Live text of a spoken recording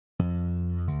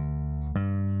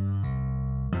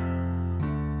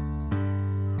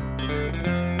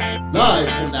Live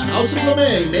from the House of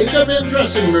LeMay Makeup and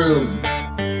Dressing Room.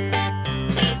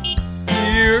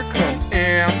 Here comes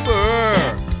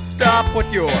Amber. Stop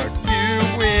what you're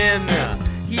doing.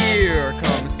 Here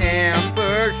comes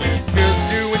Amber. She's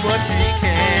just doing what she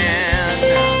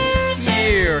can.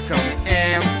 Here comes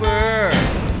Amber.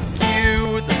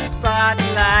 Cue the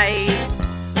spotlight.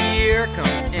 Here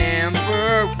comes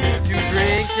Amber with 2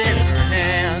 drinks in her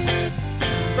hand.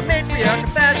 The matriarch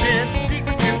of fashion,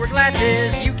 secrets to her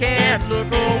glasses. You can't look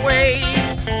away.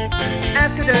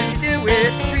 Ask her, does she do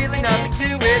it? There's really nothing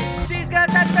to it. She's got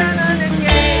that feminine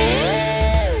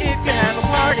gay. If you have a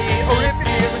party, or if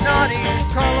you're feeling naughty,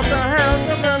 call up the House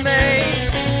of LeMay.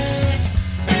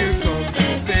 Here comes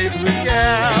your favorite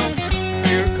gal.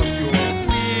 Here comes your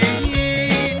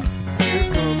queen. Here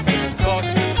comes the talk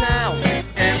of the town.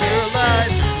 And we're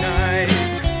live tonight.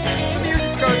 The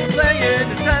music starts playing.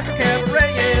 It's time for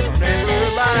cabareting on Amber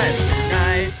Live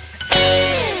tonight.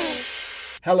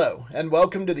 Hello, and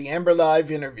welcome to the Amber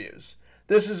Live interviews.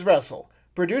 This is Russell,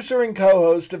 producer and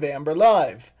co-host of Amber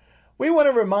Live. We want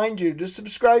to remind you to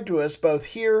subscribe to us both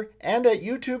here and at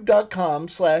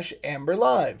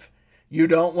youtube.com/AmberLive. You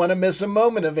don't want to miss a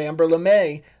moment of Amber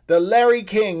LeMay, the Larry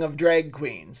King of drag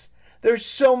queens. There's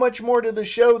so much more to the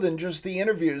show than just the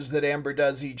interviews that Amber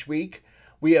does each week.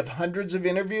 We have hundreds of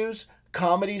interviews,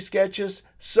 comedy sketches,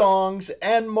 songs,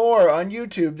 and more on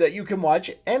YouTube that you can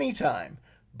watch anytime.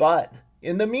 But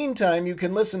in the meantime, you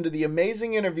can listen to the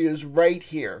amazing interviews right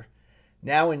here.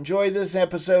 Now enjoy this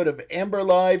episode of Amber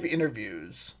Live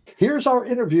Interviews. Here's our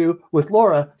interview with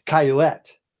Laura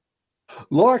Cayouette.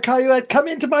 Laura Cayouette, come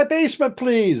into my basement,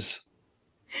 please.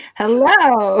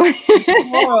 Hello.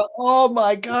 Laura, oh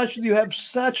my gosh, you have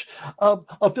such a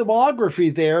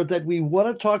filmography there that we want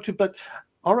to talk to. But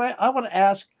all right, I want to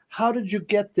ask, how did you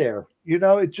get there? You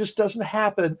know, it just doesn't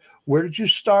happen. Where did you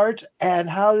start, and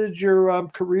how did your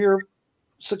career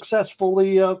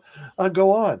successfully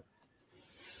go on?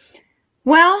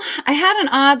 Well, I had an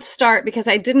odd start because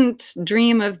I didn't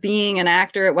dream of being an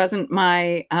actor. It wasn't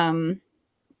my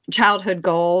childhood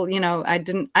goal. You know, I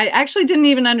actually didn't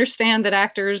even understand that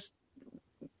actors,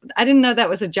 I didn't know that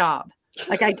was a job.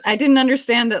 Like I didn't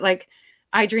understand that like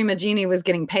I Dream a Genie was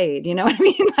getting paid. You know what I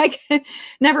mean? Like it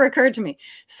never occurred to me.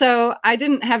 So I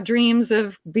didn't have dreams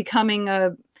of becoming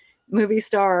a movie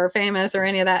star or famous or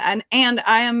any of that. And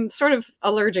I am sort of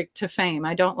allergic to fame.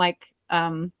 I don't like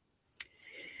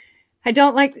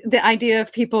the idea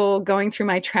of people going through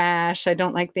my trash. I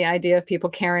don't like the idea of people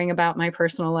caring about my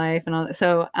personal life and all that.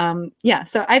 So,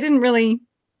 so I didn't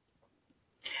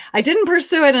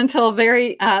pursue it until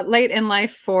very late in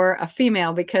life for a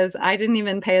female, because I didn't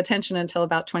even pay attention until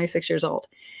about 26 years old.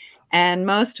 And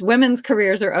most women's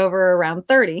careers are over around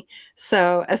 30.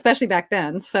 So, especially back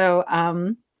then. So,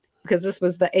 because this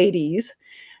was the 80s.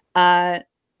 God,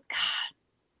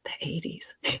 the 80s.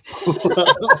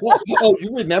 Oh,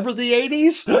 you remember the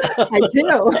 80s? I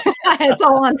do. It's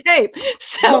all on tape.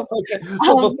 So, okay.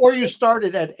 So before you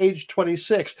started at age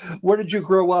 26, where did you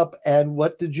grow up, and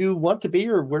what did you want to be,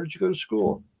 or where did you go to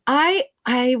school? I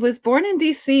was born in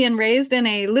DC and raised in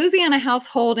a Louisiana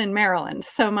household in Maryland.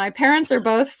 So my parents are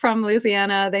both from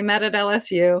Louisiana. They met at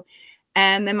LSU.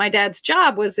 And then my dad's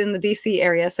job was in the DC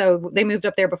area. So they moved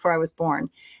up there before I was born.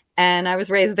 And I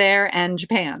was raised there and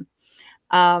Japan.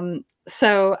 And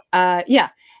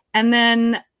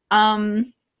then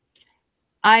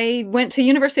I went to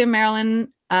University of Maryland,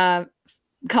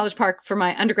 College Park for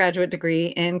my undergraduate degree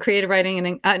in creative writing and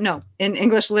in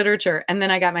English literature. And then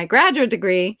I got my graduate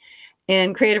degree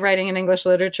in creative writing and English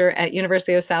literature at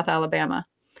University of South Alabama.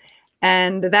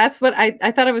 And that's what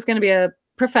I thought I was going to be, a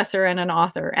professor and an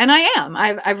author. And I am.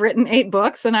 I've written 8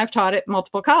 books and I've taught at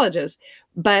multiple colleges,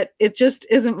 but it just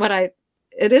isn't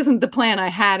it isn't the plan I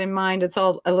had in mind. It's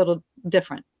all a little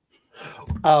different.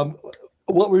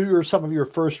 What were some of your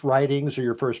first writings or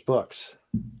your first books?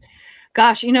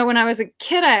 Gosh, when I was a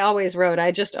kid, I always wrote.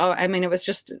 It was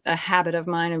just a habit of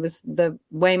mine. It was the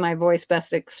way my voice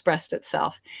best expressed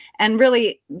itself. And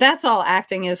really, that's all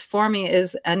acting is for me,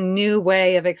 is a new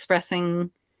way of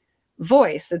expressing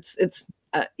voice. It's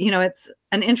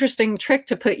an interesting trick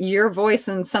to put your voice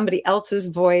in somebody else's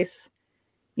voice.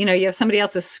 You have somebody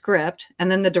else's script, and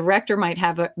then the director might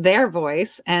have their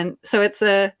voice. And so it's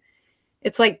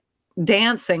like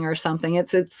dancing or something.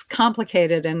 It's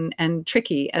complicated and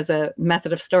tricky as a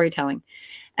method of storytelling.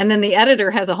 And then the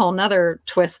editor has a whole nother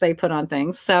twist they put on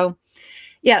things. So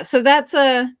yeah, so that's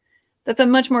a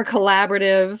much more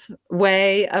collaborative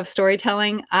way of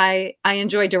storytelling. I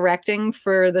enjoy directing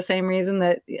for the same reason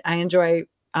that I enjoy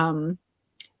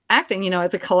acting.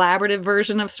 It's a collaborative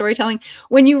version of storytelling.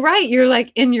 When you write, you're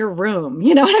like in your room,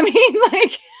 you know what I mean?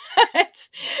 Like It's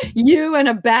you and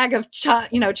a bag of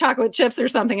chocolate chips or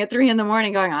something at 3 a.m.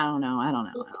 going, I don't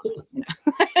know. You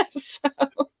know? So,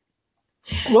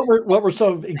 What were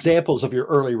some examples of your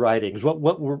early writings? What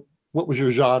was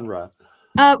your genre?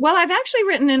 well, I've actually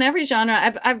written in every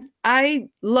genre. I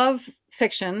love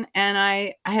fiction, and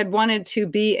I had wanted to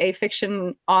be a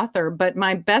fiction author, but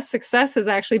my best success has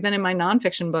actually been in my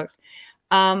nonfiction books.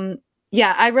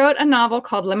 Yeah, I wrote a novel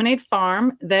called Lemonade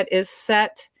Farm that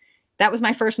was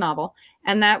my first novel,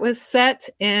 and that was set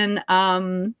in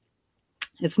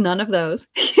it's none of those,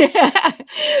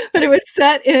 but it was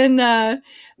set in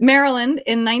Maryland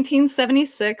in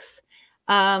 1976.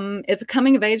 It's a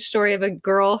coming of age story of a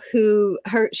girl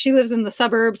she lives in the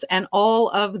suburbs, and all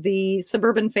of the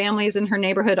suburban families in her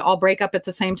neighborhood all break up at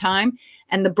the same time.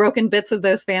 And the broken bits of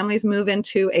those families move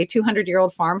into a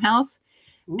 200-year-old farmhouse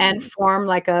and form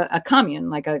like a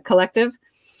commune, like a collective.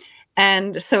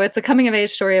 And so it's a coming of age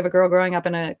story of a girl growing up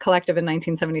in a collective in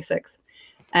 1976.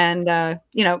 And,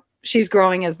 she's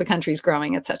growing as the country's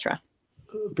growing, etc.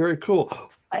 Very cool.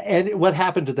 And what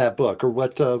happened to that book, or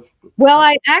what? Well,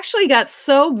 I actually got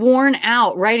so worn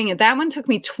out writing it. That one took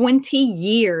me 20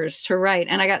 years to write.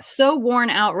 And I got so worn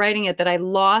out writing it that I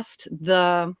lost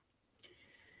the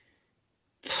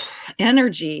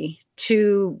energy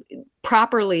to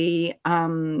properly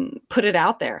put it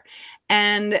out there.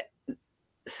 And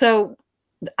so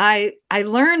I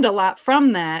learned a lot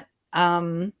from that.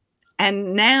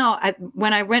 And now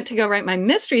when I went to go write my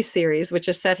mystery series, which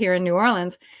is set here in New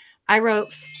Orleans, I wrote,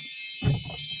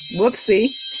 whoopsie.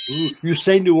 Ooh, you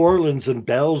say New Orleans and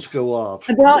bells go off.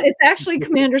 Well, it's actually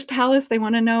Commander's Palace. They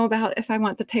want to know about if I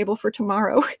want the table for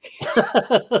tomorrow.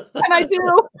 And I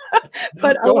do.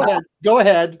 But Go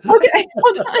ahead. Okay,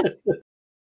 hold on.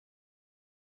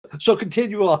 So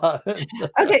continue on.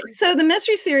 Okay, so the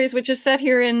mystery series, which is set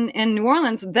here in New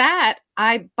Orleans, by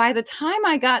the time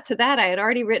I got to that, I had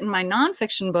already written my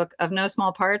nonfiction book of No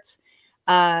Small Parts,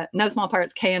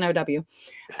 KNOW,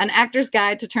 an actor's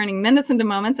guide to turning minutes into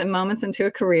moments and moments into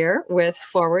a career, with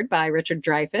foreword by Richard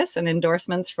Dreyfuss and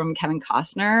endorsements from Kevin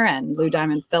Costner and Lou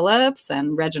Diamond Phillips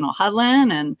and Reginald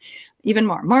Hudlin and even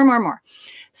more.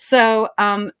 So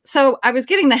I was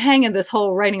getting the hang of this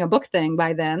whole writing a book thing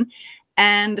by then.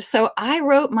 And so I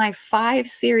wrote my 5-book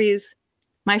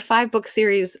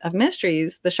series of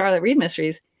mysteries, the Charlotte Reed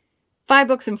mysteries, 5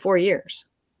 books in 4 years.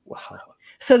 Wow.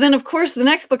 So then, of course, the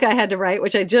next book I had to write,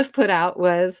 which I just put out,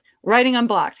 was Writing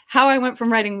Unblocked: How I Went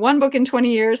from Writing 1 book in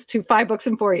 20 years to 5 books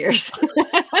in 4 years,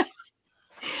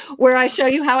 where I show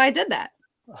you how I did that.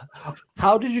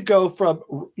 How did you go from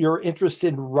your interest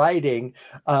in writing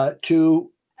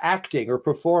to acting or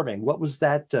performing? What was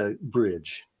that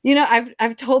bridge?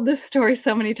 I've told this story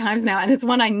so many times now, and it's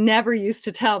one I never used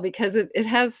to tell because it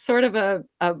has sort of a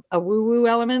woo-woo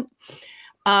element.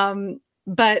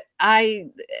 But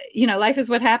life is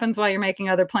what happens while you're making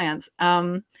other plans.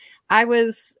 I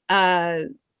was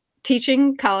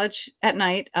teaching college at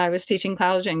night. I was teaching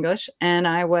college English, and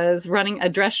I was running a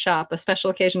dress shop, a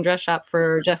special occasion dress shop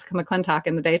for Jessica McClintock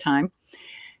in the daytime.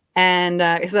 And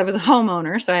because I was a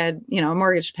homeowner, so I had, a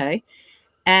mortgage to pay,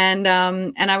 and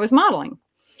I was modeling.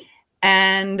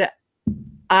 And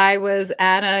I was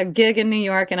at a gig in New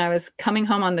York, and I was coming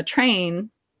home on the train,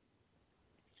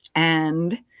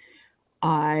 and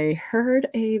I heard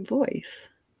a voice.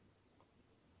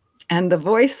 And the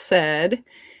voice said,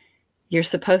 "You're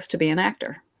supposed to be an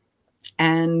actor."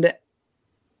 And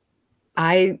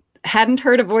I hadn't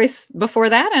heard a voice before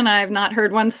that, and I've not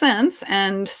heard one since.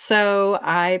 And so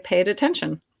I paid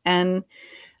attention. And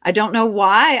I don't know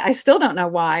why. I still don't know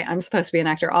why I'm supposed to be an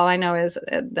actor. All I know is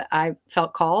that I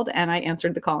felt called, and I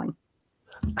answered the calling.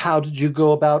 How did you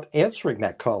go about answering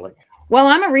that calling? Well,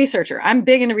 I'm a researcher. I'm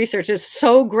big into research. It's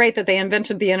so great that they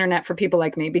invented the internet for people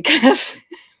like me, because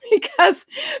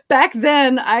back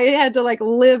then I had to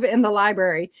live in the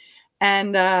library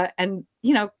and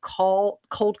cold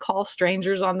call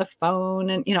strangers on the phone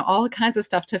and, all kinds of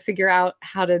stuff to figure out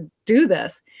how to do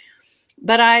this.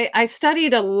 But I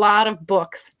studied a lot of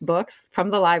books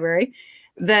from the library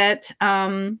that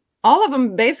all of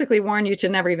them basically warn you to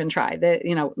never even try. That,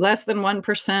 less than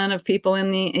 1% of people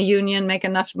in the union make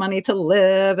enough money to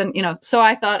live. And, so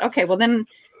I thought, okay, well, then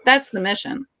that's the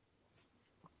mission.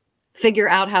 Figure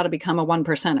out how to become a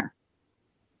 1%er.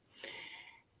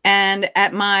 And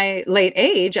at my late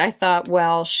age, I thought,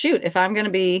 well, shoot, if I'm going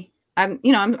to be, I'm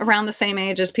around the same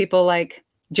age as people like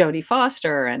Jodie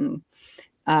Foster and,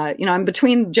 I'm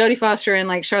between Jodie Foster and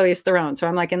Charlize Theron. So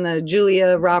I'm in the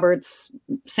Julia Roberts,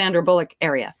 Sandra Bullock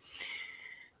area.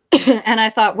 And I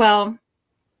thought, well,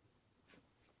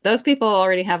 those people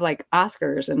already have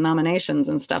Oscars and nominations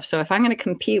and stuff. So if I'm going to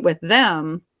compete with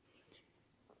them,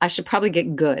 I should probably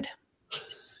get good.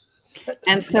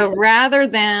 And so rather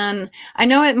than, I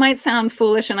know it might sound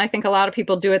foolish, and I think a lot of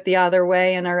people do it the other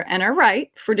way and are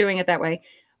right for doing it that way.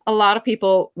 A lot of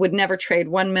people would never trade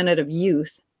 1 minute of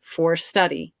youth for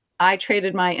study. I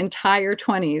traded my entire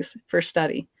 20s for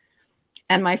study.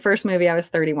 And my first movie, I was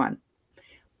 31.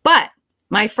 But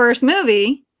my first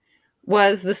movie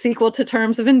was the sequel to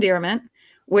Terms of Endearment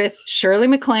with Shirley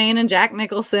MacLaine and Jack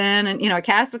Nicholson and, a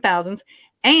cast of thousands.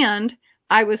 And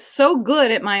I was so good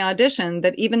at my audition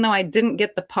that even though I didn't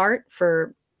get the part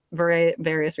for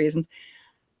various reasons,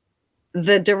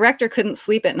 the director couldn't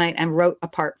sleep at night and wrote a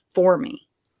part for me.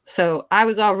 So I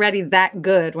was already that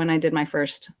good when I did my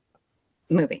first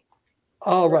movie.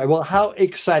 All right. Well, how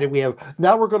excited we have.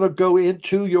 Now we're going to go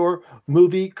into your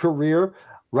movie career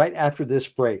right after this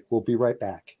break. We'll be right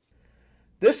back.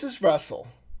 This is Russell,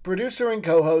 producer and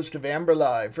co-host of Amber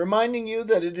Live, reminding you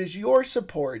that it is your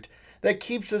support that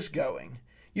keeps us going.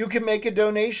 You can make a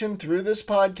donation through this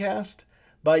podcast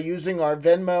by using our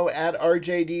Venmo at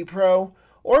RJDPro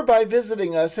or by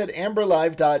visiting us at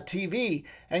amberlive.tv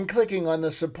and clicking on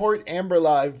the Support Amber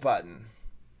Live button.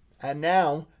 And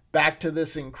now, back to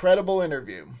this incredible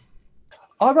interview.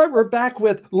 All right, we're back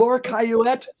with Laura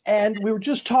Cayouette, and we were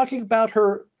just talking about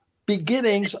her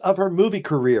beginnings of her movie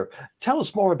career. Tell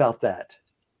us more about that.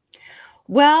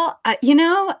 Well, I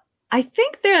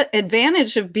think the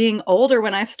advantage of being older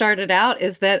when I started out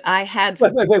is that I had...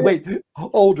 Wait.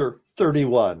 Older,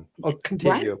 31. Oh,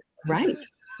 continue. Right.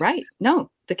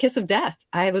 No, the kiss of death.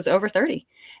 I was over 30.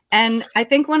 And I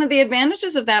think one of the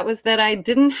advantages of that was that I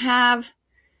didn't have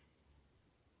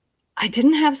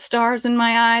stars in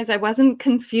my eyes. I wasn't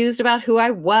confused about who I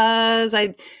was.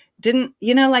 I didn't,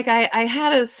 I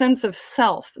had a sense of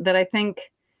self that I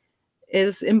think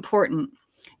is important.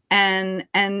 And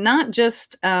not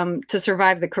just to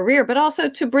survive the career, but also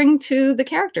to bring to the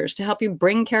characters, to help you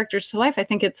bring characters to life. I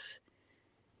think it's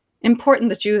important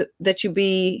that you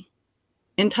be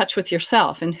in touch with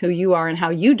yourself and who you are and how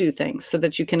you do things so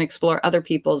that you can explore other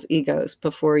people's egos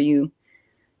before you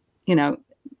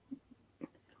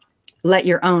let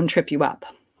your own trip you up.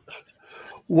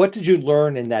 What did you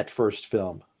learn in that first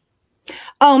film?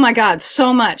 Oh my God,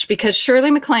 so much, because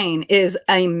Shirley MacLaine is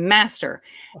a master.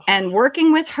 And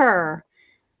working with her,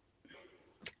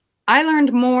 I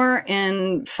learned more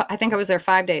I think I was there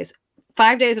 5 days.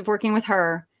 5 days of working with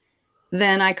her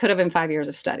than I could have in 5 years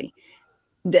of study.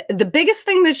 The biggest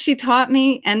thing that she taught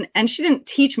me, and she didn't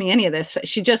teach me any of this,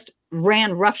 she just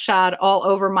ran roughshod all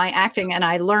over my acting. And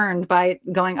I learned by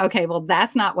going, okay, well,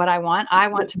 that's not what I want. I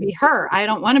want to be her. I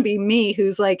don't want to be me,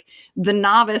 who's like the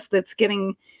novice that's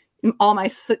getting all my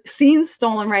scenes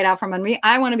stolen right out from under me.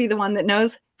 I want to be the one that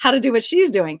knows how to do what she's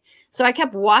doing. So I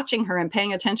kept watching her and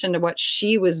paying attention to what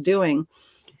she was doing.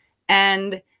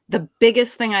 And the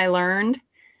biggest thing I learned,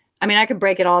 I could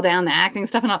break it all down, the acting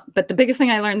stuff and all, but the biggest thing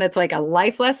I learned that's like a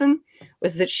life lesson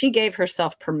was that she gave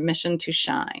herself permission to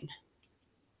shine.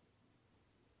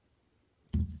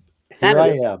 Here I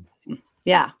am.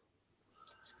 Yeah.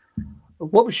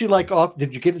 What was she like off?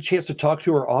 Did you get a chance to talk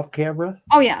to her off camera?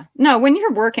 Oh yeah. No, when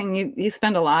you're working, you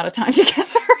spend a lot of time together.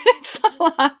 It's a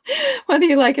lot, whether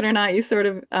you like it or not. You sort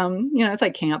of, it's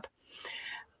like camp.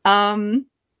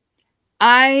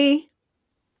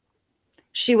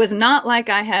 She was not like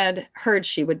I had heard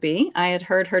she would be. I had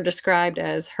heard her described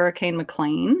as Hurricane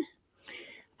McLean.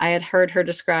 I had heard her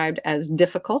described as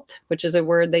difficult, which is a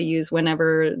word they use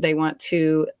whenever they want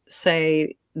to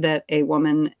say that a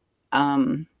woman,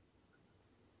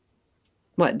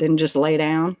 didn't just lay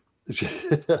down.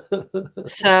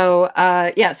 So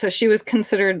she was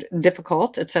considered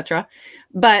difficult, etc.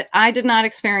 But I did not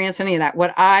experience any of that.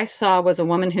 What I saw was a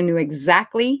woman who knew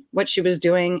exactly what she was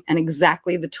doing and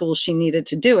exactly the tools she needed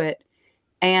to do it,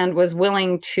 and was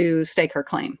willing to stake her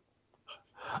claim.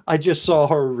 I just saw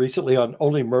her recently on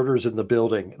Only Murders in the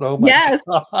Building. Oh my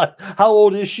God. How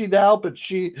old is she now? But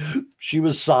she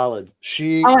was solid.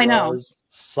 I know.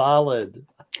 Solid.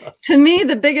 To me,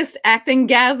 the biggest acting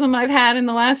gasm I've had in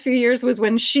the last few years was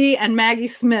when she and Maggie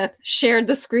Smith shared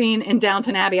the screen in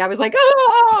Downton Abbey. I was like,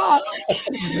 oh,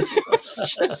 it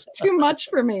was just too much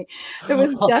for me. It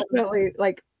was definitely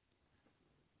like.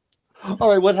 All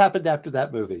right. What happened after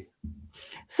that movie?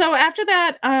 So after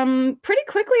that, pretty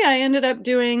quickly, I ended up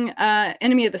doing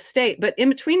Enemy of the State. But in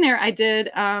between there, I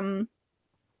did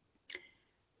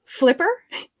Flipper,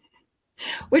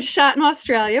 which shot in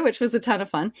Australia, which was a ton of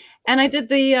fun. And I did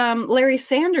the Larry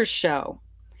Sanders Show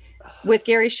with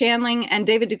Gary Shandling, and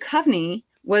David Duchovny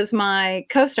was my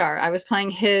co-star. I was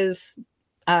playing his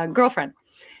girlfriend.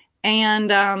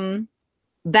 And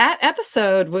that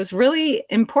episode was really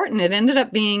important. It ended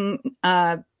up being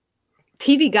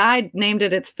TV Guide named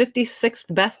it its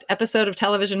 56th best episode of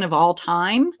television of all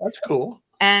time. That's cool.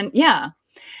 And yeah.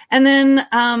 And then,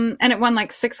 and it won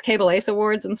like 6 Cable Ace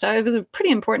Awards and stuff. It was a pretty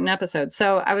important episode.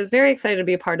 So I was very excited to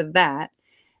be a part of that.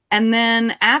 And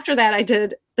then after that, I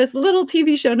did this little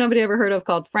TV show nobody ever heard of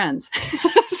called Friends.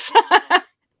 So,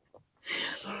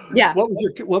 yeah. What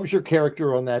was your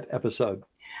character on that episode?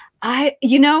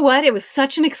 You know what? It was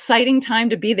such an exciting time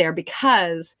to be there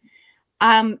because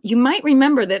you might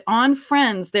remember that on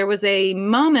Friends, there was a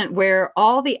moment where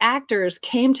all the actors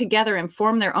came together and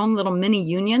formed their own little mini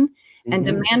union and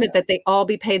demanded that they all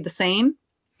be paid the same.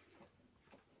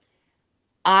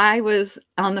 I was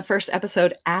on the first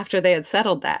episode after they had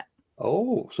settled that.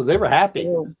 Oh, so they were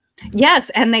happy.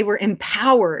 Yes, and they were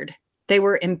empowered. They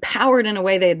were empowered in a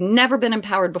way they had never been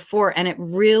empowered before, and it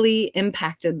really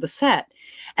impacted the set.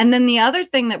 And then the other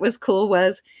thing that was cool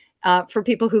was for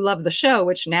people who love the show,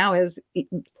 which now is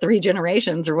 3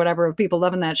 generations or whatever of people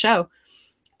loving that show,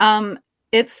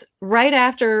 it's right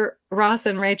after Ross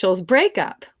and Rachel's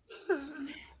breakup.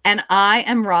 And I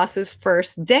am Ross's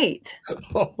first date.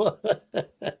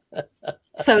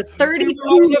 So 32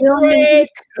 million.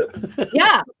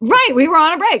 Yeah, right. We were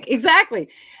on a break. Exactly.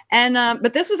 And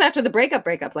but this was after the breakup,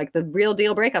 like the real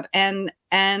deal breakup. And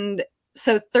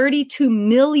so 32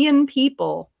 million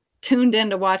people tuned in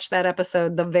to watch that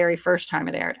episode the very first time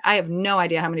it aired. I have no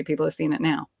idea how many people have seen it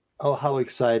now. Oh, how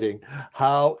exciting.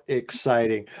 How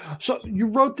exciting. So you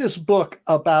wrote this book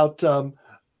about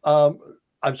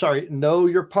I'm sorry, know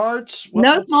your parts?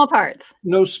 No small parts.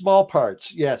 No small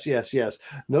parts. Yes.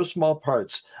 No small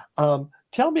parts.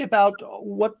 Tell me about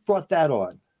what brought that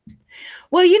on.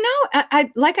 Well, you know, I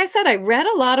like I said, I read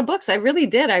a lot of books. I really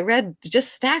did. I read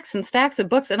just stacks and stacks of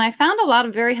books, and I found a lot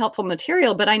of very helpful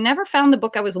material, but I never found the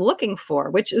book I was looking for,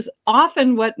 which is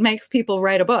often what makes people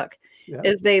write a book,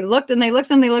 is they looked and they looked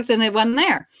and they looked and it wasn't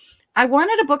there. I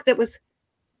wanted a book that was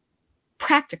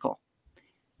practical,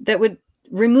 that would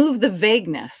remove the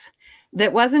vagueness,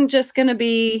 that wasn't just going to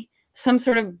be some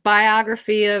sort of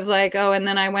biography of like, oh, and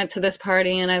then I went to this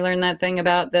party and I learned that thing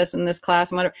about this in this class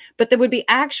and whatever, but there would be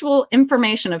actual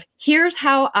information of here's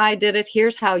how I did it.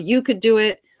 Here's how you could do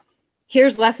it.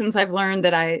 Here's lessons I've learned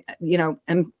that I,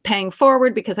 am paying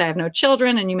forward because I have no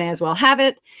children and you may as well have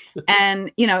it. And,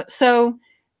 so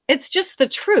it's just the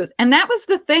truth. And that was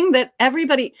the thing that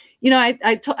everybody,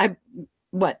 I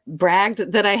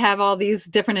bragged that I have all these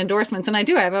different endorsements, and I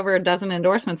do. I have over a dozen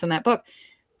endorsements in that book.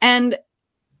 And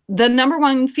the number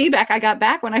one feedback I got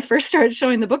back when I first started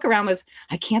showing the book around was,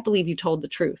 I can't believe you told the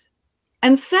truth.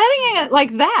 And setting it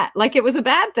like that, like it was a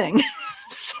bad thing.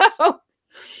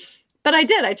 But I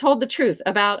did. I told the truth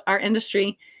about our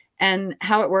industry and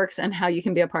how it works and how you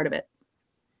can be a part of it.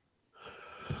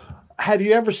 Have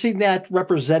you ever seen that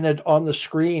represented on the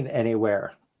screen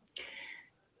anywhere?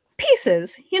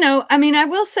 Pieces, I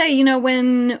will say,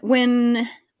 when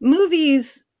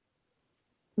movies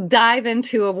dive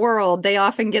into a world, they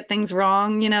often get things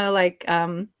wrong,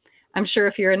 I'm sure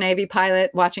if you're a Navy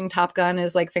pilot, watching Top Gun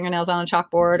is like fingernails on a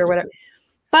chalkboard or whatever.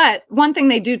 But one thing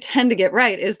they do tend to get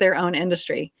right is their own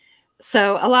industry.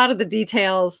 So a lot of the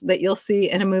details that you'll see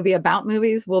in a movie about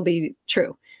movies will be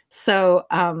true. So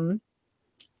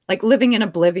like Living in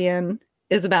Oblivion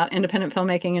is about independent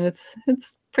filmmaking, and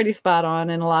it's pretty spot on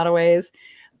in a lot of ways.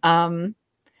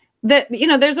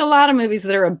 There's a lot of movies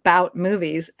that are about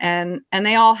movies, and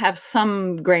they all have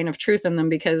some grain of truth in them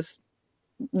because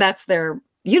that's their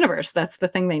universe. That's the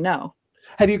thing they know.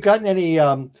 Have you gotten any,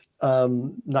 not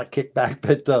kickback,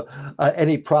 but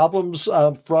any problems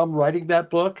from writing that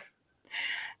book?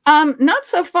 Not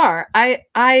so far.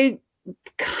 I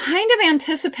kind of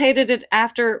anticipated it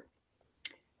after.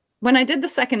 When I did the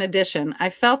second edition,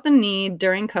 I felt the need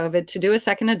during COVID to do a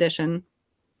second edition.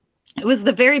 It was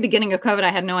the very beginning of COVID. I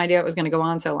had no idea it was going to go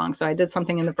on so long. So I did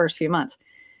something in the first few months.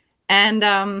 And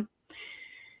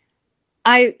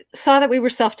I saw that we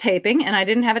were self-taping, and I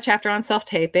didn't have a chapter on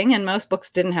self-taping, and most books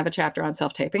didn't have a chapter on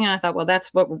self-taping. And I thought, well,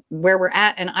 that's where we're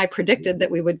at. And I predicted that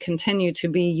we would continue to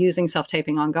be using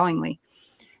self-taping ongoingly.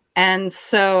 And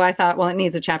so I thought, well, it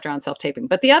needs a chapter on self-taping.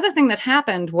 But the other thing that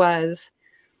happened was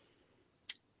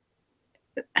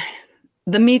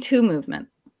the Me Too movement.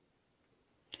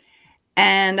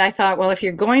 And I thought, well, if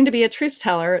you're going to be a truth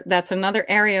teller, that's another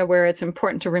area where it's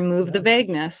important to remove the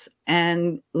vagueness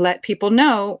and let people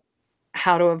know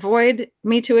how to avoid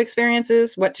Me Too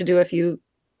experiences, what to do if you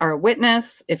are a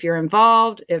witness, if you're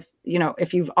involved, if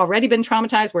you've already been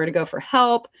traumatized, where to go for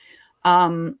help,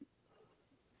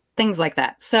 things like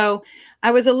that. So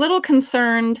I was a little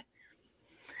concerned.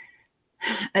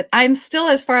 I'm still,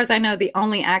 as far as I know, the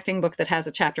only acting book that has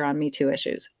a chapter on Me Too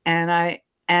issues.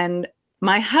 And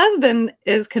My husband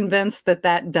is convinced that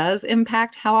that does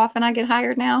impact how often I get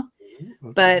hired now,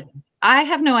 but I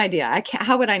have no idea. I can't,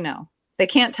 how would I know? They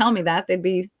can't tell me that. They'd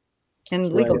be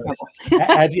in legal trouble.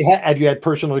 Have you had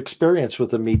personal experience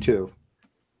with the Me Too?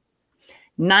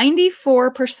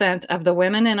 94% of the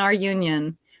women in our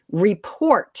union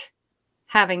report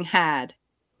having had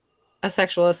a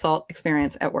sexual assault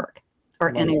experience at work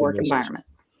or any work environment.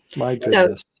 My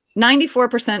goodness. So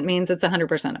 94% means it's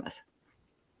 100% of us.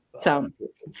 So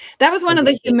that was one of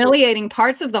the humiliating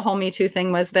parts of the whole Me Too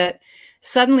thing, was that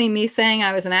suddenly me saying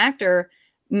I was an actor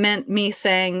meant me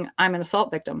saying I'm an assault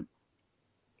victim.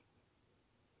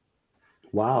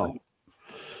 Wow.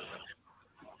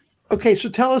 Okay, so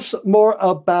tell us more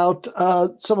about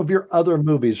some of your other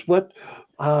movies. What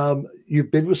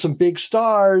you've been with some big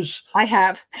stars. I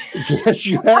have. Yes,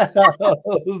 you have.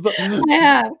 I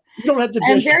have. You don't have to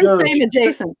And dish very dirt. fame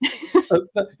adjacent.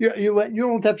 You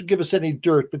don't have to give us any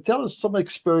dirt, but tell us some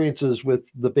experiences with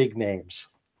the big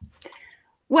names.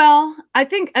 Well, I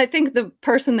think the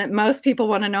person that most people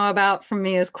want to know about from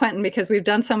me is Quentin, because we've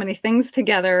done so many things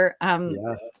together.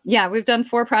 Yeah, we've done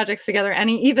 4 projects together, and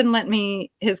he even lent me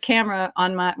his camera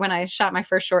on when I shot my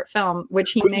first short film,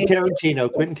 which he Quentin made.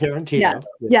 Tarantino. Yeah.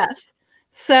 Yes.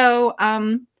 So,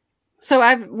 so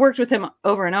I've worked with him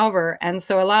over and over, and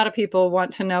so a lot of people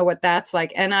want to know what that's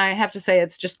like, and I have to say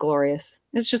it's just glorious.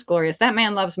 It's just glorious. That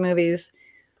man loves movies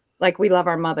like we love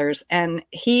our mothers, and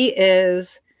he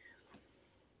is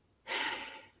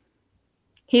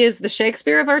the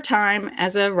Shakespeare of our time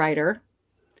as a writer.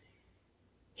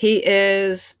 He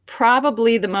is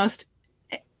probably the most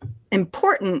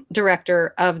important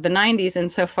director of the 90s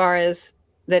insofar as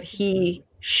that he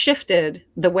shifted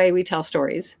the way we tell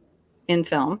stories in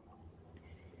film.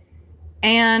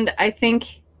 And I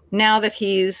think now that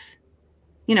he's,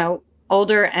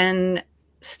 older and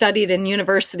studied in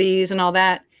universities and all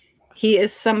that, he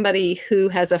is somebody who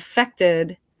has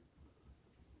affected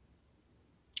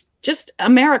just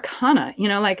Americana,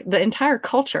 like the entire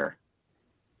culture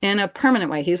in a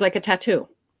permanent way. He's like a tattoo.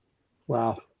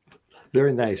 Wow.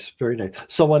 Very nice. Very nice.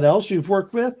 Someone else you've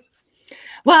worked with?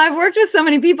 Well, I've worked with so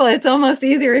many people. It's almost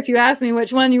easier if you ask me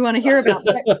which one you want to hear about.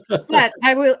 But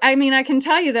I can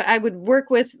tell you that I would work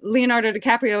with Leonardo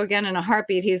DiCaprio again in a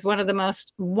heartbeat. He's one of the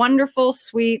most wonderful,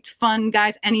 sweet, fun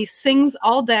guys. And he sings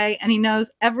all day, and he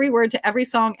knows every word to every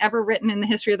song ever written in the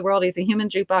history of the world. He's a human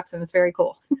jukebox, and it's very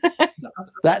cool.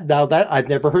 that I've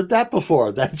never heard that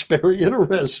before. That's very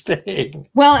interesting.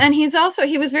 Well, and he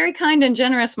was very kind and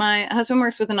generous. My husband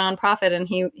works with a nonprofit, and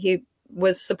he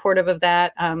was supportive of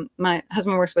that. My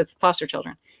husband works with foster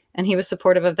children, and he was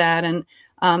supportive of that.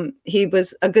 And he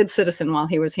was a good citizen while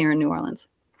he was here in New Orleans.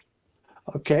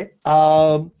 Okay.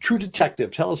 True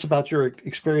Detective. Tell us about your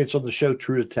experience on the show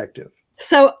True Detective.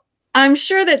 So I'm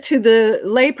sure that to the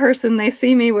layperson, they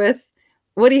see me with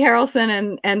Woody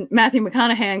Harrelson and Matthew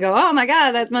McConaughey and go, oh my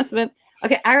God, that must have been,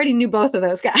 okay. I already knew both of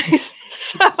those guys.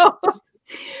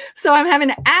 So I'm having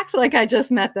to act like I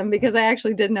just met them because I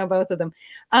actually did know both of them.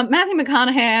 Matthew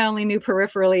McConaughey, I only knew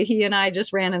peripherally. He and I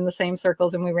just ran in the same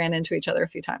circles, and we ran into each other a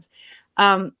few times.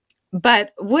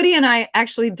 But Woody and I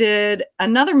actually did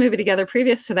another movie together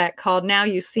previous to that called Now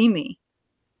You See Me.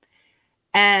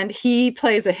 And he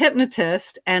plays a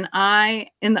hypnotist, and I,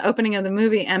 in the opening of the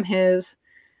movie, am his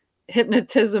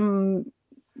hypnotism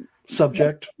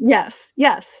subject. Yes,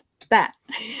 that.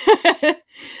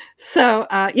 So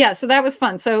that was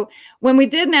fun. So when we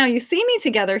did Now You See Me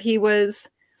together, he was,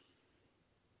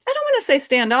 I don't want to say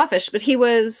standoffish, but he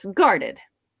was guarded.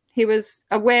 He was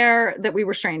aware that we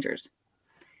were strangers.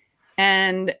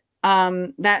 And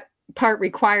that part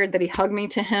required that he hug me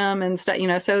to him and stuff,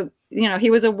 so, he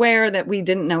was aware that we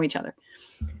didn't know each other.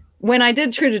 When I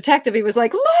did True Detective, he was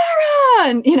like, Laura,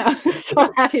 and,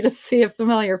 so happy to see a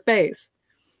familiar face.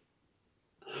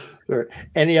 Sure.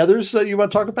 Any others you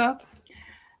want to talk about?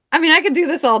 I mean, I could do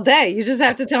this all day. You just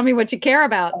have to tell me what you care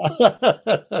about.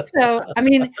 So,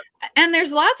 and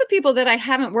there's lots of people that I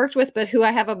haven't worked with, but who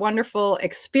I have a wonderful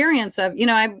experience of.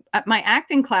 My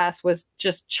acting class was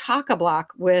just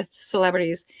chock-a-block with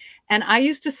celebrities. And I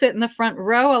used to sit in the front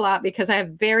row a lot because I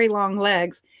have very long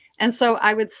legs. And so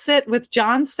I would sit with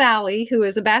John Sally, who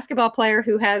is a basketball player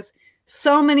who has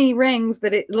so many rings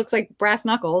that it looks like brass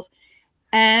knuckles,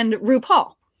 and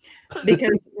RuPaul.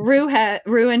 Because Rue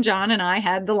and John and I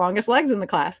had the longest legs in the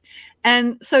class.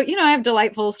 And so, I have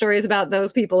delightful stories about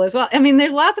those people as well. I mean,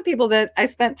 there's lots of people that I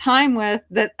spent time with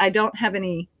that I don't have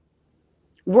any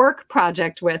work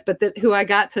project with, but who I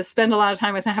got to spend a lot of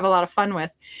time with and have a lot of fun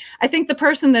with. I think the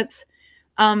person that's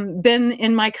been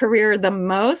in my career the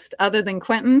most, other than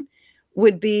Quentin,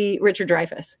 would be Richard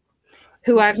Dreyfuss.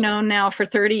 who I've known now for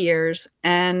 30 years.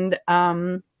 And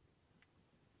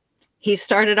he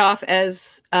started off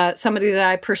as somebody that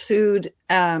I pursued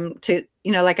to,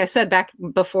 like I said, back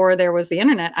before there was the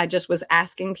internet, I just was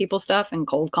asking people stuff and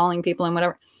cold calling people and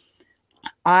whatever.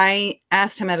 I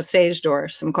asked him at a stage door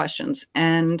some questions,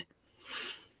 and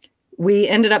we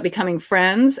ended up becoming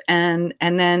friends. And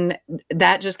then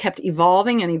that just kept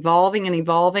evolving and evolving and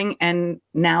evolving. And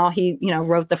now he,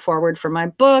 wrote the foreword for my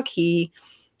book. He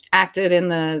acted in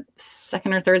the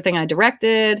second or third thing I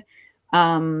directed.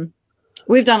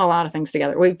 We've done a lot of things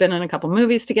together. We've been in a couple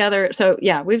movies together. So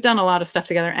yeah, we've done a lot of stuff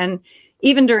together. And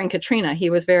even during Katrina,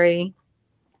 he was very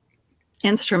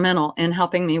instrumental in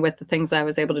helping me with the things I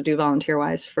was able to do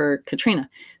volunteer-wise for Katrina.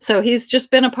 So he's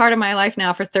just been a part of my life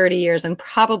now for 30 years and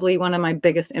probably one of my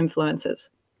biggest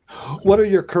influences. What are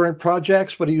your current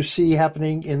projects? What do you see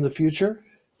happening in the future?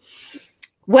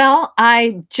 Well,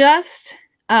 I just,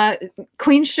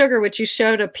 Queen Sugar, which you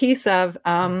showed a piece of,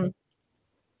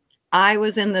 I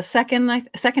was in the second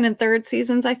and third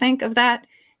seasons, I think, of that,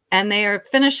 and they are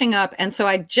finishing up. And so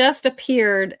I just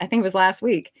appeared, I think it was last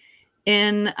week,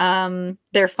 in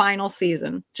their final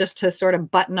season, just to sort of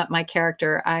button up my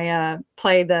character. I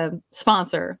play the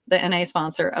sponsor, the NA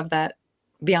sponsor of that,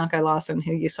 Bianca Lawson,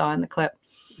 who you saw in the clip.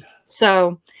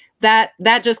 So that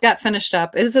just got finished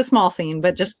up. It was a small scene,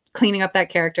 but just cleaning up that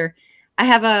character. I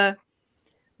have a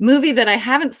movie that I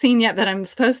haven't seen yet that I'm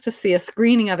supposed to see a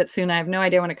screening of it soon. I have no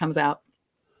idea when it comes out.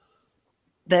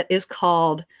 That is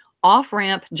called Off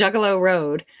Ramp Juggalo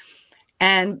Road.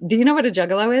 And do you know what a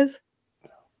juggalo is?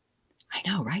 I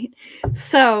know, right?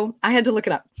 So I had to look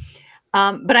it up.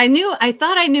 But I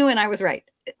thought I knew, and I was right.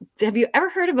 Have you ever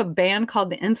heard of a band called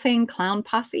the Insane Clown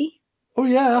Posse? Oh,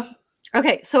 yeah.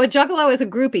 Okay. So a juggalo is a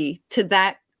groupie to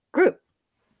that group.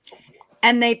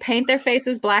 And they paint their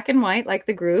faces black and white like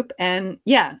the group. And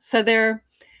yeah, so they're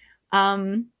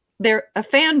a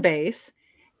fan base,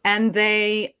 and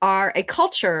they are a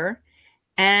culture.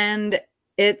 And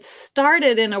it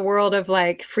started in a world of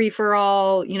like free for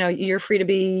all, you're free to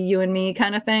be you and me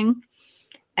kind of thing.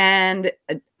 And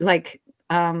like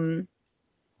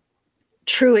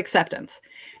true acceptance.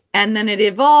 And then it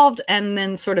evolved and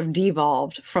then sort of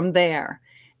devolved from there.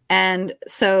 And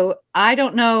so I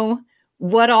don't know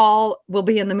what all will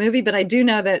be in the movie, but I do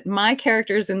know that my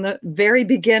character's in the very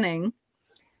beginning,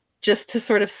 just to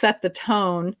sort of set the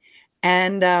tone.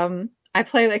 And I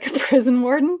play like a prison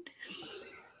warden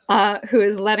who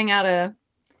is letting out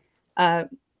a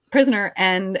prisoner,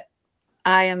 and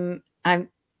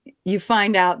you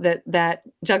find out that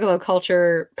juggalo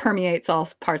culture permeates all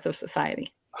parts of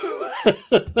society.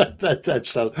 That's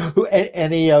so.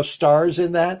 Any stars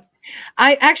in that?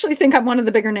 I actually think I'm one of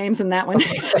the bigger names in that one.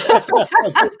 Good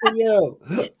for you.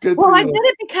 Good well, for I you. did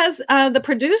it because the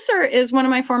producer is one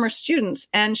of my former students,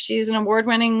 and she's an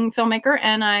award-winning filmmaker,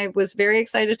 and I was very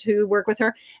excited to work with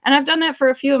her. And I've done that for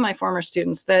a few of my former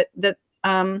students that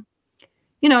I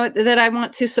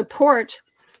want to support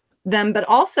them, but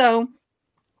also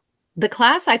the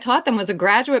class I taught them was a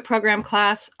graduate program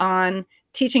class on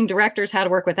teaching directors how to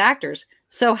work with actors.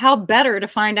 So how better to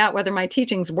find out whether my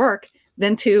teachings work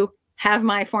than to have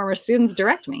my former students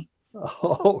direct me.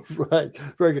 Oh, right.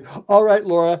 Very good. All right,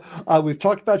 Laura, we've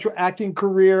talked about your acting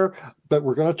career, but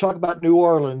we're going to talk about New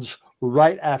Orleans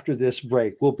right after this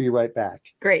break. We'll be right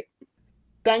back. Great.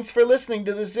 Thanks for listening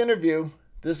to this interview.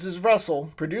 This is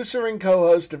Russell, producer and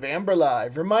co-host of Amber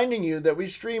Live, reminding you that we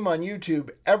stream on YouTube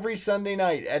every Sunday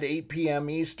night at 8 p.m.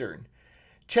 Eastern.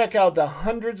 Check out the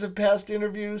hundreds of past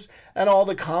interviews and all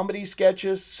the comedy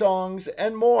sketches, songs,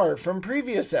 and more from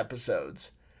previous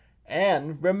episodes.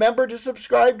 And remember to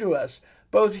subscribe to us,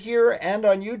 both here and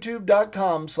on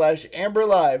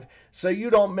youtube.com/AmberLive, so you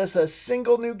don't miss a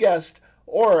single new guest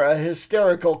or a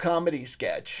hysterical comedy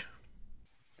sketch.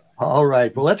 All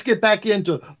right. Well, let's get back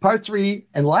into part 3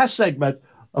 and last segment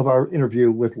of our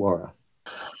interview with Laura.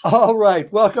 All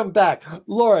right. Welcome back.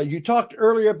 Laura, you talked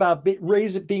earlier about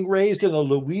being raised in a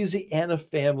Louisiana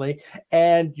family,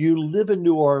 and you live in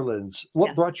New Orleans. What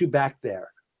Yes. brought you back there?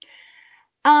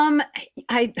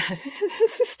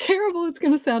 This is terrible. It's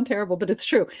going to sound terrible, but it's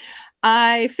true.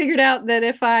 I figured out that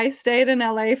if I stayed in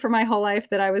LA for my whole life,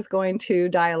 that I was going to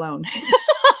die alone.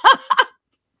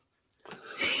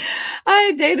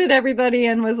 I dated everybody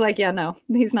and was like, yeah, no,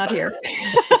 he's not here.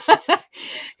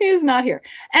 He's not here.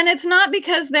 And it's not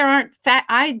because there aren't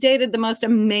I dated the most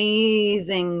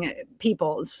amazing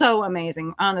people. So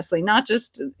amazing, honestly, not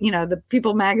just, the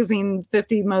People magazine,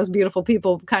 50 most beautiful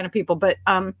people kind of people, but,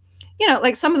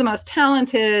 like some of the most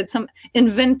talented, some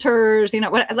inventors,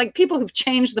 like people who've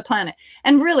changed the planet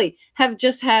and really have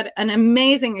just had an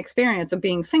amazing experience of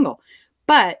being single.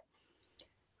 But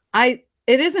I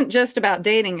it isn't just about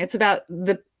dating. It's about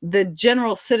the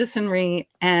general citizenry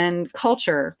and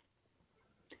culture.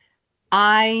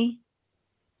 I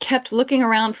kept looking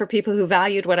around for people who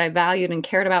valued what I valued and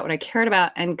cared about what I cared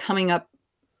about, and coming up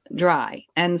dry.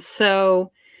 And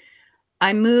so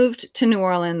I moved to New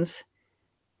Orleans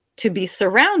to be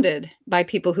surrounded by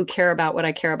people who care about what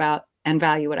I care about and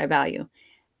value what I value.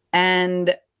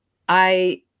 And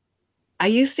I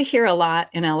used to hear a lot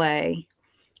in LA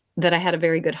that I had a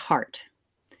very good heart.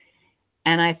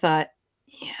 And I thought,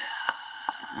 yeah,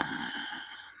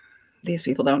 these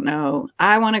people don't know.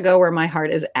 I want to go where my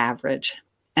heart is average.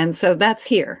 And so that's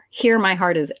here. Here, my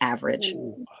heart is average.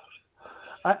 Ooh.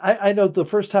 I know the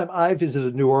first time I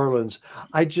visited New Orleans,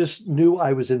 I just knew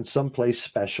I was in someplace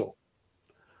special.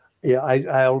 Yeah, I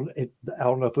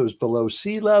don't know if it was below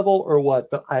sea level or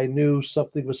what, but I knew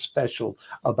something was special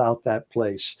about that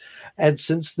place. And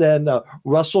since then,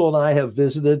 Russell and I have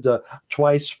visited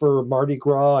twice for Mardi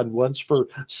Gras and once for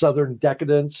Southern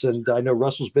Decadence. And I know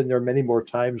Russell's been there many more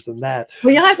times than that.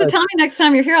 Well, you'll have to tell me next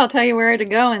time you're here. I'll tell you where to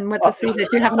go and what to see that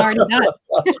you haven't already done.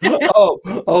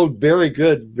 Oh, very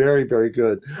good. Very, very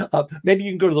good. Maybe you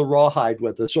can go to the Rawhide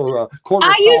with us, or Corner.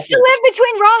 I used to live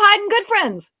between Rawhide and Good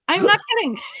Friends. I'm not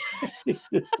kidding.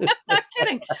 I'm not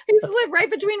kidding. I used to live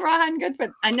right between Rawhide and Good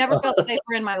Friends. I never felt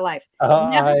safer in my life.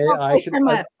 My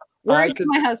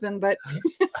husband, but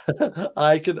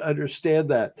I can understand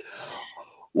that.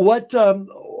 What?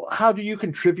 How do you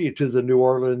contribute to the New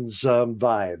Orleans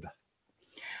vibe?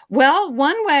 Well,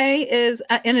 one way is,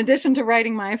 in addition to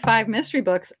writing my 5 mystery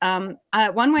books,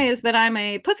 one way is that I'm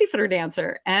a pussyfooter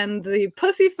dancer, and the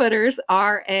pussyfooters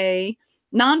are a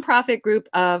nonprofit group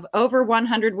of over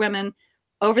 100 women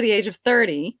over the age of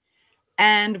 30.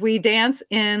 And we dance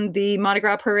in the Mardi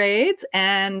Gras parades,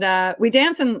 and we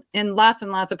dance in lots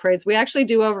and lots of parades. We actually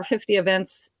do over 50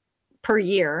 events per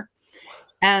year.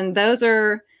 And those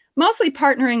are mostly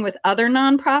partnering with other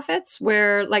nonprofits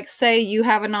where, like, say you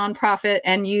have a nonprofit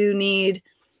and you need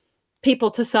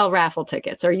people to sell raffle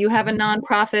tickets, or you have a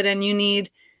nonprofit and you need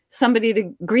somebody to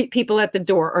greet people at the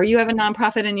door, or you have a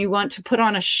nonprofit and you want to put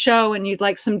on a show and you'd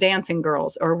like some dancing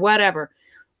girls or whatever.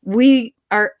 We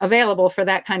are available for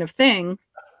that kind of thing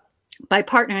by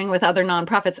partnering with other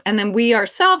nonprofits. And then we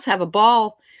ourselves have a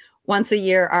ball once a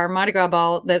year, our Mardi Gras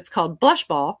ball, that's called Blush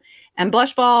Ball. And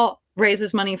Blush Ball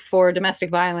raises money for domestic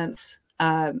violence,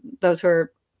 those who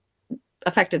are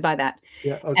affected by that.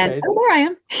 Yeah, okay. And there I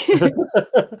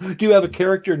am. Do you have a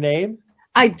character name?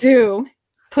 I do.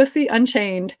 Pussy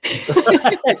Unchained.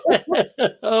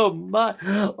 Oh my!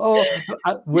 Oh,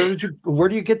 where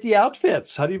do you get the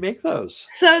outfits? How do you make those?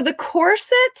 So the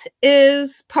corset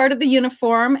is part of the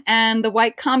uniform, and the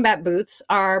white combat boots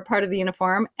are part of the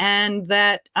uniform, and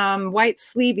that white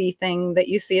sleevey thing that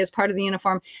you see is part of the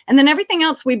uniform. And then everything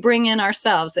else we bring in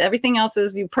ourselves. Everything else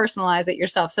is you personalize it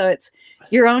yourself. So it's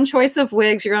your own choice of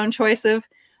wigs, your own choice of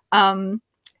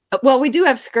well, we do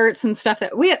have skirts and stuff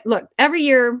that we look every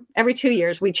year, every 2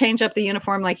 years, we change up the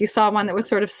uniform. Like you saw one that was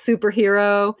sort of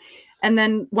superhero. And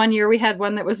then one year we had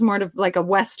one that was more of like a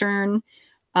Western,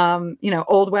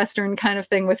 old Western kind of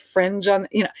thing with fringe on,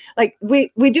 like we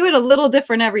do it a little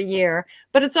different every year,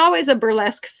 but it's always a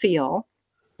burlesque feel.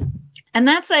 And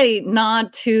that's a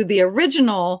nod to the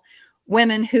original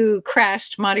women who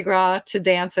crashed Mardi Gras to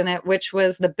dance in it, which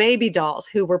was the baby dolls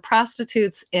who were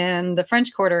prostitutes in the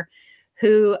French Quarter,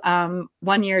 who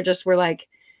one year just were like,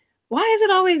 why is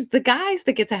it always the guys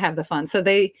that get to have the fun? So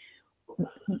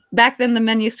back then the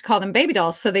men used to call them baby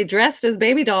dolls. So they dressed as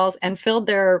baby dolls and filled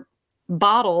their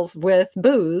bottles with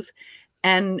booze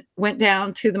and went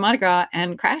down to the Mardi Gras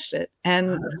and crashed it.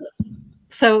 And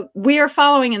so we are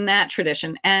following in that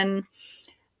tradition. And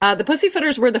the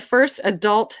Pussyfooters were the first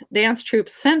adult dance troupe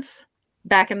since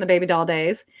back in the baby doll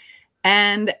days.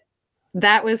 And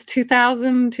that was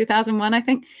 2000, 2001, I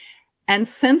think. And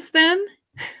since then,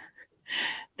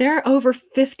 there are over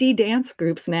 50 dance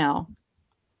groups now.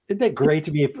 Isn't that great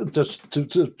to be just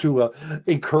to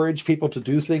encourage people to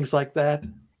do things like that?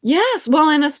 Yes. Well,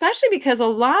 and especially because a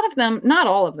lot of them, not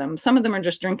all of them, some of them are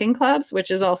just drinking clubs,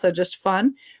 which is also just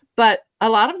fun. But a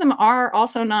lot of them are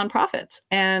also nonprofits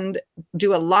and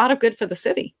do a lot of good for the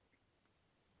city.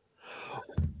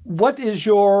 What is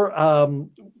your,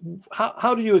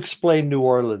 how do you explain New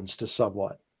Orleans to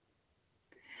someone?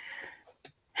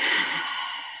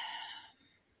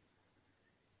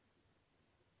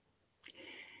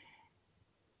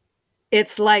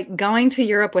 It's like going to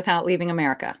Europe without leaving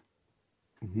America.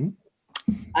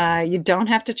 Mm-hmm. You don't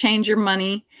have to change your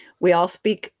money. We all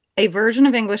speak a version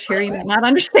of English here. You might not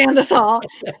understand us all.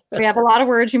 We have a lot of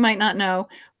words you might not know,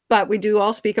 but we do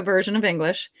all speak a version of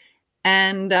English.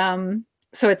 And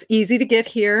so it's easy to get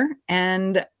here,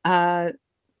 and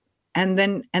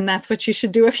that's what you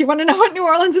should do if you want to know what New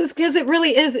Orleans is, because it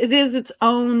really is. It is its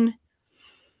own.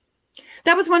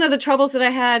 That was one of the troubles that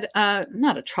I had,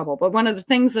 not a trouble, but one of the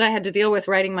things that I had to deal with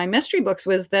writing my mystery books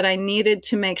was that I needed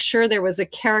to make sure there was a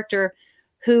character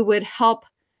who would help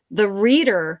the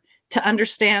reader to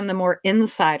understand the more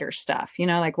insider stuff,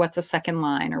 like what's a second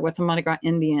line, or what's a Mardi Gras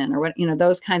Indian, or what,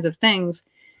 those kinds of things.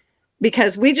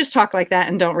 Because we just talk like that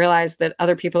and don't realize that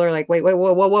other people are like, wait,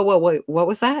 whoa, what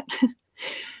was that?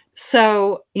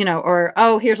 So, or,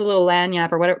 oh, here's a little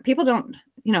lagniappe or whatever. People don't,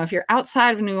 if you're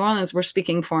outside of New Orleans, we're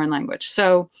speaking foreign language.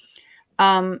 So,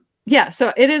 so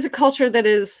it is a culture that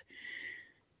is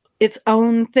its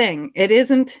own thing. It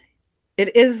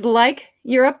is like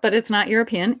Europe, but it's not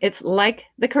European. It's like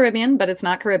the Caribbean, but it's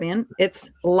not Caribbean.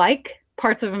 It's like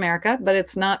parts of America, but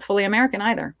it's not fully American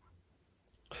either.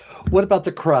 What about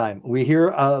the crime? We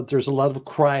hear there's a lot of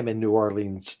crime in New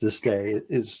Orleans this day.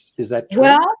 Is that true?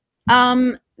 Well,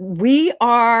 we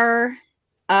are.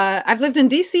 I've lived in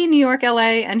DC, New York,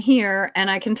 LA, and here,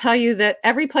 and I can tell you that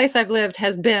every place I've lived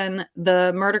has been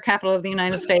the murder capital of the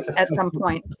United States at some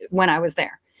point when I was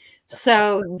there.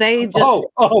 So they just.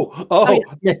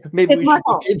 Yeah. Maybe we should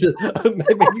look into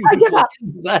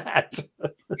that.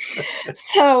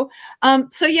 So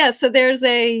there's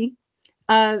a.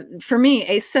 For me,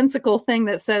 a sensical thing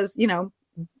that says,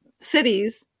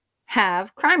 cities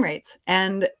have crime rates,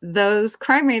 and those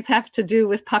crime rates have to do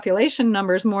with population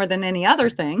numbers more than any other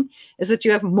thing, is that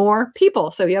you have more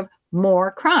people. So you have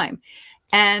more crime.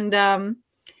 And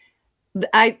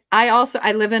I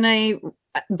live in a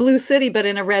blue city, but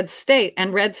in a red state,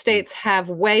 and red states have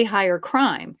way higher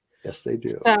crime. Yes, they do.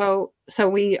 So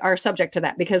we are subject to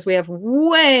that because we have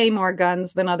way more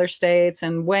guns than other states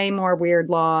and way more weird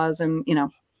laws, and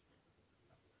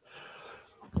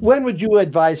When would you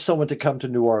advise someone to come to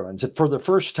New Orleans for the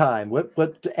first time? What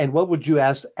would you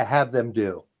have them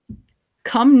do?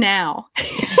 Come now.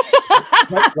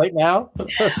 Right now?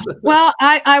 Well,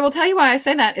 I will tell you why I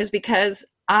say that is because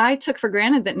I took for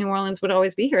granted that New Orleans would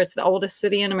always be here. It's the oldest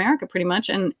city in America, pretty much,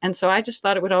 and so I just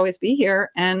thought it would always be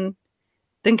here. And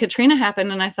then Katrina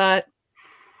happened, and I thought,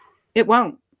 it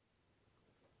won't.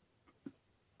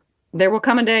 There will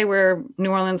come a day where New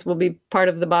Orleans will be part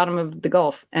of the bottom of the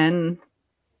Gulf, and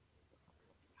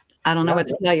I don't know what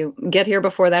to tell you. Get here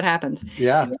before that happens.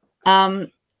 Yeah.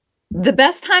 The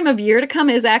best time of year to come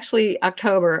is actually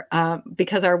October,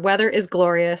 because our weather is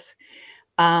glorious.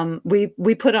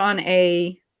 We put on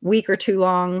a week or two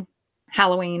long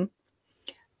Halloween.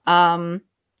 But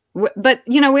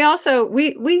we also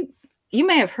you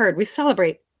may have heard, we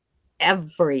celebrate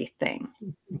everything.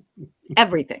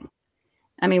 Everything.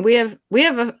 I mean, we have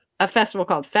a festival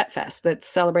called Fet Fest that's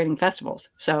celebrating festivals.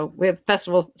 So we have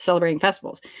festivals celebrating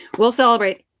festivals. We'll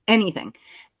celebrate anything.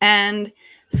 And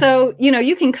so,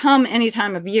 you can come any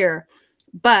time of year,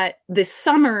 but the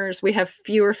summers we have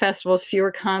fewer festivals, fewer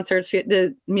concerts.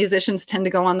 The musicians tend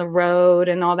to go on the road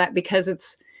and all that because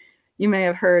it's, you may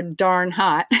have heard, darn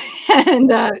hot.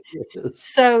 And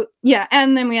so, yeah.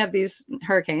 And then we have these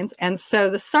hurricanes. And so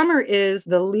the summer is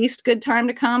the least good time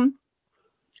to come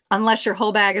unless your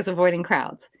whole bag is avoiding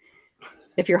crowds.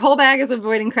 If your whole bag is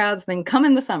avoiding crowds, then come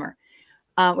in the summer,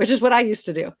 which is what I used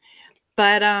to do.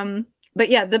 But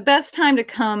yeah, the best time to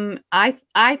come, I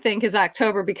think, is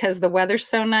October because the weather's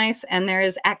so nice and there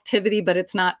is activity, but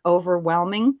it's not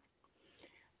overwhelming.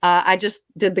 I just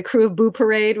did the Crew of Boo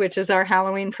Parade, which is our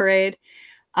Halloween parade.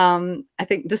 I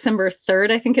think December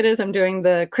 3rd, I think it is. I'm doing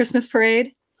the Christmas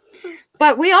parade.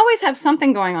 But we always have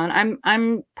something going on.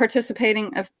 I'm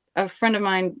participating. A friend of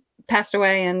mine passed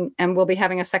away, and we'll be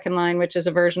having a second line, which is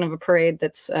a version of a parade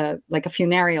that's like a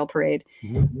funereal parade.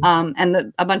 Mm-hmm.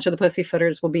 And a bunch of the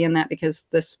pussyfooters will be in that because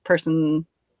this person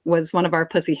was one of our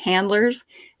pussy handlers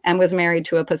and was married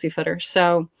to a pussyfooter.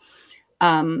 So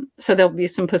there'll be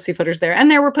some pussyfooters there.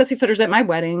 And there were pussyfooters at my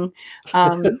wedding.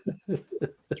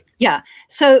 Yeah.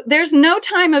 So there's no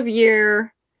time of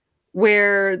year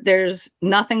where there's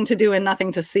nothing to do and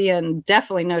nothing to see, and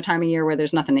definitely no time of year where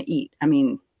there's nothing to eat. I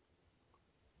mean,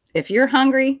 if you're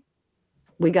hungry,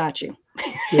 we got you.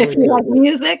 If you like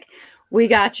music, we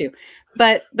got you.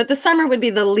 But the summer would be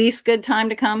the least good time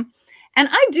to come. And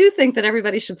I do think that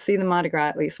everybody should see the Mardi Gras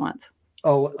at least once.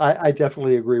 Oh, I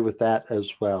definitely agree with that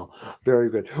as well. Very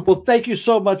good. Well, thank you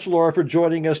so much, Laura, for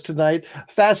joining us tonight.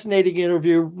 Fascinating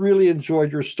interview. Really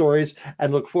enjoyed your stories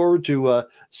and look forward to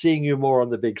seeing you more on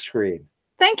the big screen.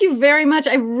 Thank you very much.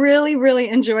 I really, really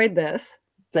enjoyed this.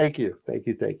 Thank you. Thank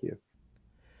you. Thank you.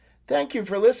 Thank you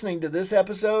for listening to this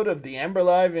episode of the Amber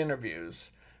Live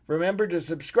Interviews. Remember to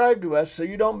subscribe to us so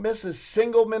you don't miss a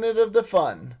single minute of the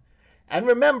fun. And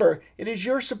remember, it is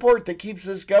your support that keeps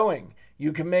us going.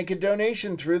 You can make a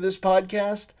donation through this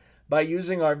podcast by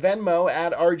using our Venmo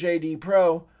at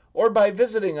RJDPro or by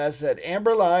visiting us at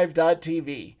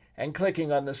amberlive.tv and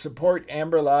clicking on the Support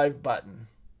Amber Live button.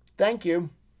 Thank you.